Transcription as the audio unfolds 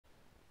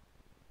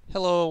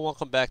Hello,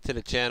 welcome back to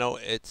the channel.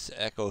 It's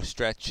Echo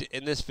Stretch.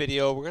 In this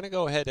video, we're going to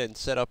go ahead and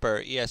set up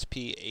our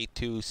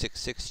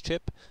ESP8266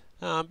 chip.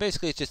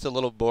 Basically, it's just a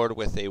little board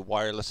with a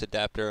wireless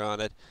adapter on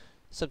it.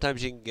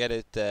 Sometimes you can get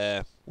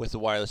it with the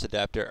wireless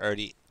adapter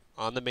already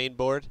on the main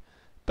board,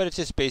 but it's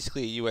just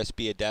basically a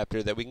USB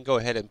adapter that we can go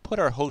ahead and put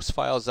our host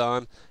files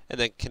on and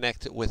then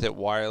connect with it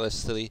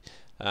wirelessly.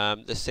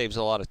 This saves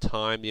a lot of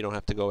time. You don't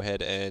have to go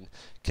ahead and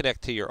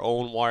connect to your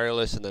own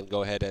wireless and then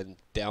go ahead and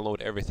download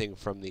everything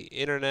from the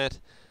internet.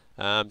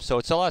 So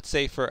it's a lot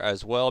safer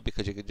as well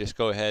because you can just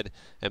go ahead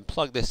and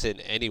plug this in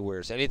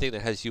anywhere. So anything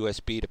that has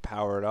USB to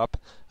power it up.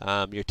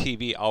 Your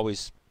TV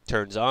always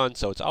turns on,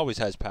 so it always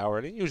has power,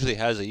 and it usually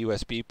has a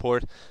USB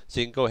port. So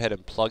you can go ahead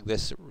and plug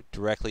this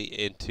directly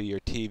into your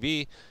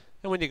TV.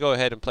 And when you go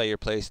ahead and play your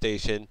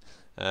PlayStation,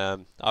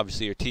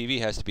 obviously your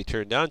TV has to be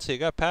turned on, so you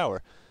got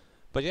power.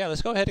 But yeah,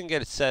 let's go ahead and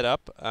get it set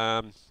up.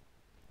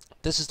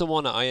 This is the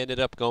one that I ended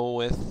up going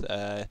with.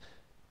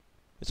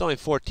 It's only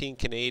 14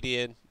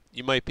 Canadian.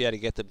 You might be able to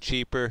get them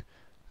cheaper.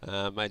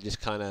 I just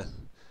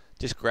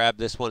grabbed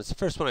this one. It's the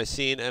first one I've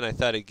seen, and I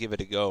thought I'd give it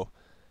a go.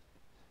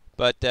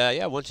 But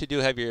yeah, once you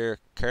do have your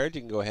card,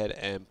 you can go ahead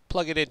and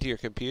plug it into your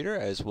computer,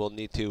 as we'll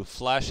need to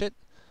flash it.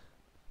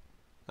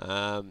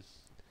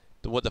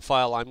 What the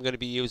file I'm going to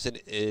be using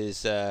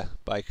is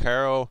by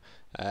KARO.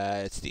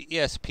 It's the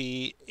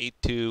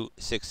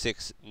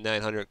ESP8266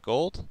 900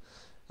 gold,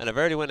 and I've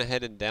already went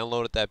ahead and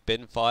downloaded that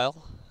bin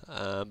file.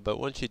 But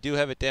once you do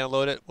have it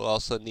downloaded, we'll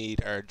also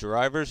need our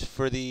drivers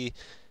for the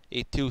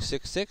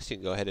 8266. You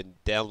can go ahead and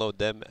download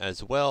them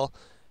as well.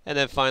 And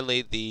then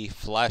finally, the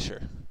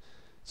flasher.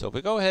 So if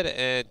we go ahead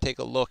and take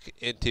a look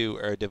into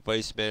our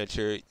device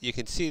manager, you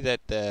can see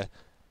that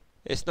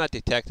it's not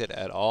detected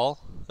at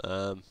all.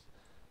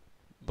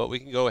 But we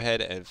can go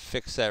ahead and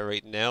fix that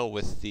right now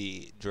with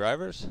the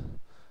drivers.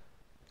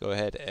 Go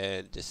ahead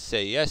and just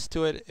say yes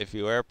to it if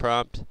you are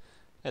prompt,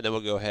 and then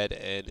we'll go ahead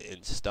and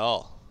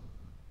install.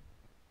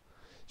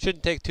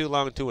 Shouldn't take too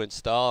long to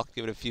install.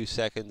 Give it a few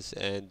seconds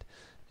and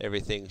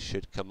everything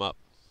should come up.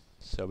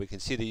 So we can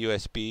see the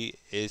USB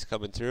is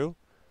coming through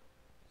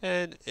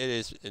and it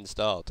is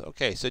installed.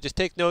 Okay, so just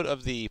take note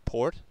of the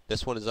port.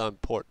 This one is on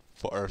port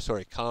 4, or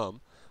sorry,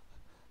 COM.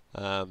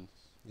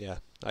 Yeah,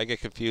 I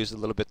get confused a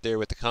little bit there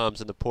with the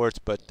comms and the ports,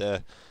 but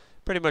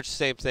pretty much the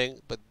same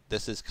thing. But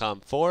this is COM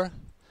 4,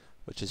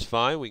 which is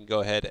fine. We can go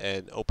ahead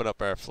and open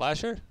up our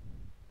flasher.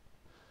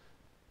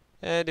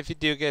 And if you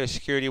do get a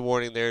security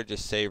warning there,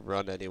 just say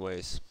run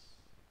anyways.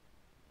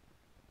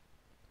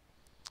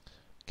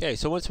 Okay,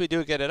 so once we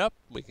do get it up,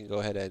 we can go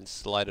ahead and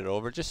slide it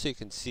over just so you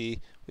can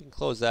see. We can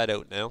close that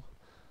out now.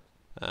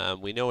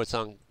 We know it's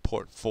on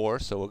port 4,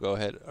 so we'll go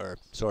ahead, or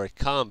sorry,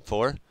 COM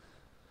 4.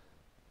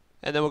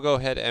 And then we'll go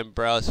ahead and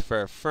browse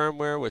for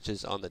firmware, which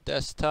is on the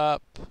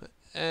desktop.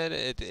 And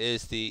it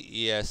is the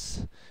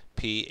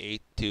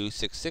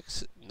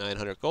ESP8266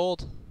 900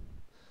 gold.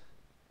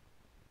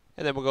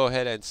 And then we'll go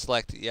ahead and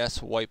select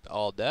yes, wipe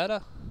all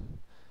data.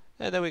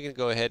 And then we can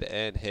go ahead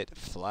and hit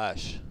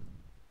flash.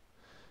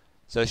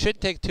 So it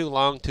shouldn't take too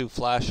long to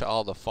flash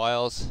all the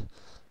files.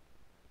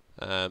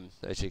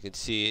 As you can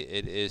see,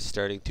 it is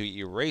starting to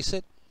erase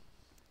it.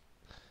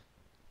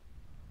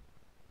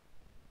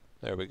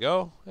 There we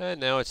go. And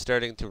now it's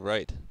starting to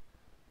write.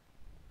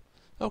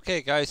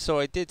 Okay guys, so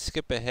I did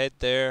skip ahead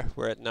there.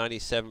 We're at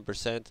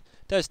 97%. It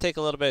does take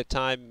a little bit of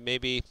time,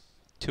 maybe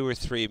 2 or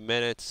 3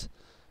 minutes.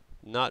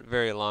 Not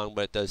very long,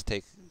 but it does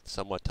take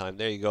somewhat time.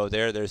 There you go.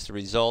 There's the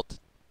result.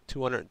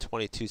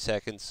 222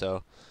 seconds,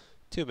 so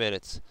 2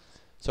 minutes.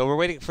 So we're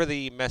waiting for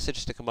the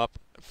message to come up.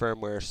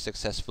 Firmware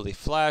successfully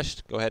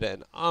flashed. Go ahead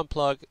and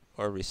unplug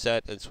or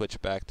reset and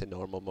switch back to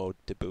normal mode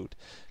to boot.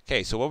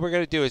 Okay, so what we're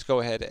going to do is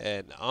go ahead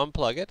and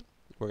unplug it.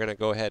 We're going to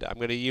go ahead. I'm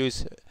going to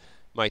use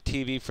my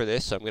TV for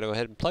this, so I'm going to go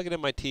ahead and plug it in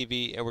my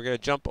TV, and we're going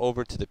to jump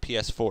over to the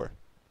PS4.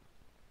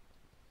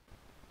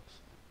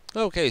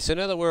 Okay, so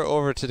now that we're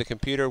over to the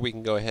computer, we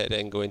can go ahead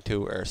and go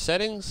into our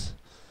settings,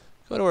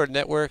 go to our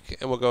network,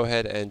 and we'll go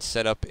ahead and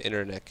set up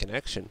internet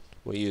connection.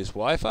 We'll use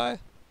Wi-Fi,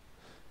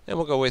 and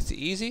we'll go with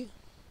easy.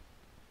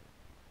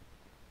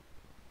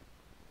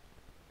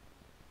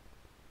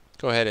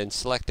 Go ahead and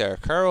select our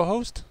KARO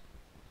host,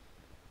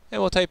 and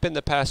we'll type in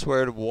the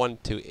password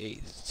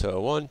 128.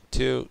 So 1,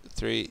 2,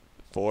 3,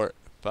 4,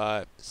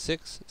 5,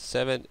 6,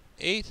 7,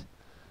 8.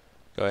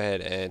 Go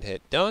ahead and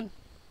hit done,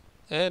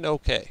 and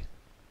OK.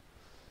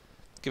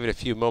 Give it a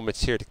few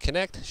moments here to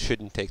connect.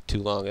 Shouldn't take too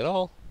long at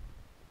all.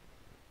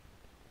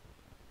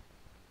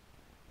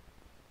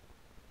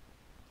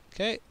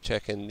 Okay,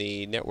 checking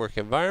the network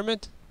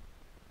environment.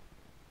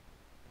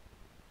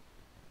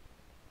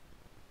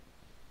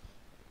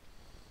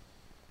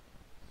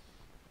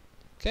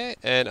 Okay,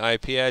 and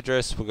IP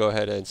address, we'll go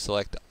ahead and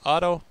select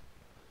auto.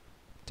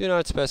 Do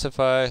not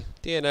specify.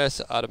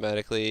 DNS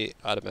automatically,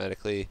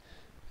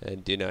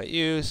 and do not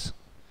use.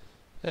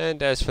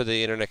 And as for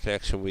the internet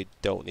connection, we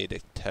don't need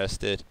to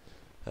test it.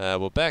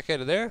 We'll back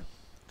out of there,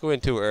 go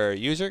into our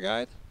user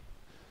guide.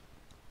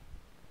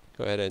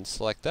 Go ahead and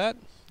select that.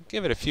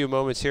 Give it a few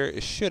moments here.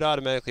 It should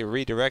automatically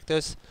redirect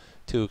us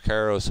to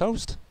KARO's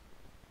host.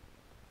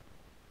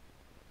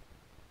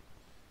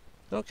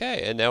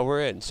 Okay, and now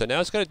we're in. So now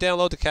it's going to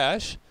download the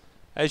cache.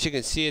 As you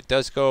can see, it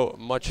does go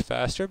much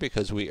faster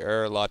because we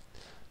are a lot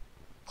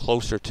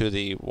closer to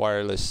the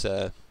wireless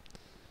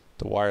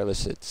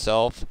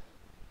itself.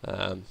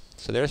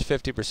 So there's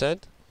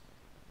 50%.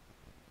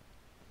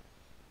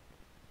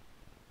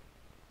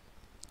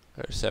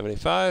 There's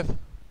 75.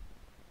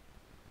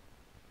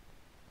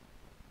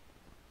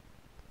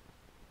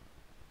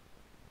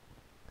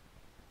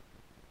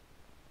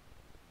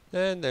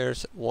 And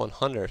there's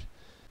 100.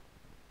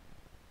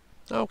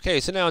 Okay,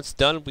 so now it's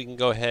done. We can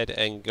go ahead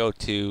and go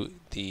to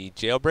the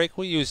jailbreak.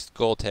 We'll use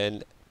Goal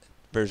 10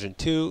 version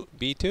 2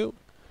 B2.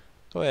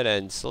 Go ahead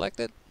and select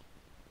it.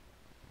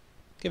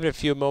 Give it a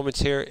few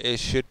moments here. It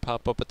should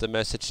pop up with the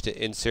message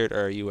to insert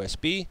our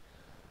USB.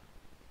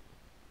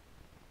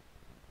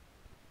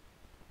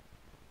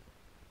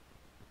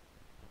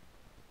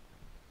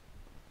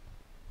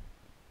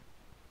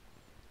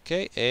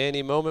 Okay,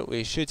 any moment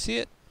we should see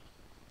it.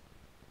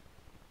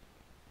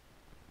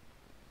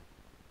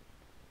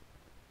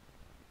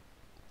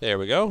 There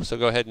we go. So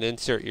go ahead and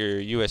insert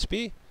your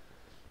USB.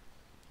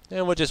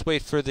 And we'll just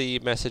wait for the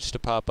message to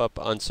pop up,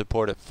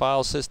 unsupported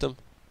file system.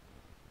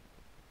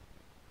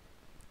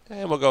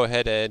 And we'll go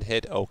ahead and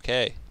hit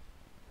OK.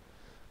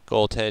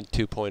 Goal 10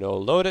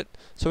 2.0 loaded.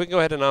 So we can go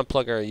ahead and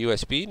unplug our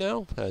USB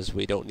now, as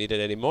we don't need it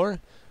anymore.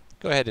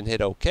 Go ahead and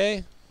hit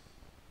OK.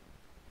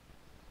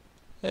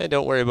 And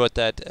don't worry about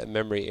that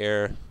memory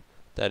error.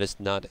 That is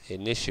not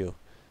an issue.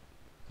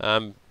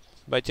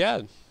 But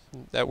yeah,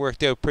 that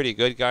worked out pretty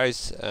good,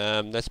 guys.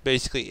 That's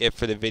basically it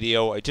for the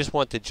video. I just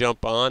want to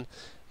jump on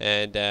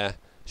and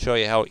show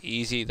you how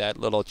easy that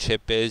little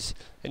chip is.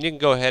 And you can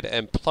go ahead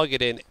and plug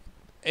it in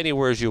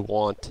anywhere you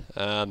want.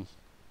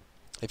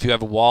 If you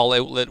have a wall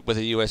outlet with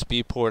a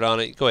USB port on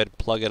it, go ahead and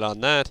plug it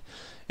on that.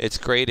 It's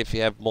great if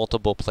you have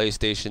multiple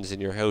PlayStations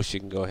in your house.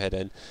 You can go ahead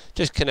and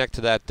just connect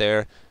to that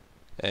there,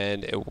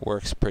 and it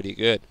works pretty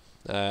good.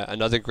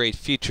 Another great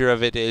feature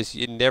of it is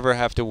you never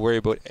have to worry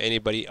about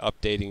anybody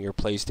updating your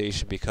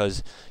PlayStation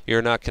because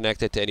you're not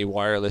connected to any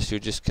wireless. You're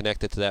just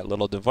connected to that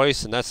little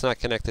device, and that's not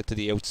connected to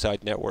the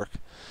outside network.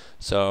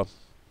 So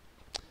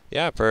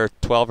yeah, for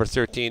 $12 or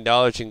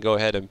 $13 you can go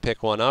ahead and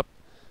pick one up.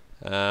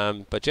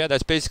 But yeah,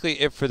 that's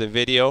basically it for the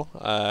video.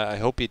 I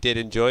hope you did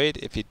enjoy it.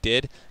 If you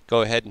did,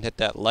 go ahead and hit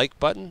that like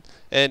button,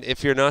 and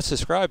if you're not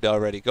subscribed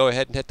already, go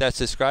ahead and hit that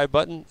subscribe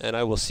button, and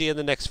I will see you in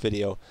the next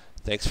video.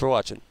 Thanks for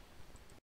watching.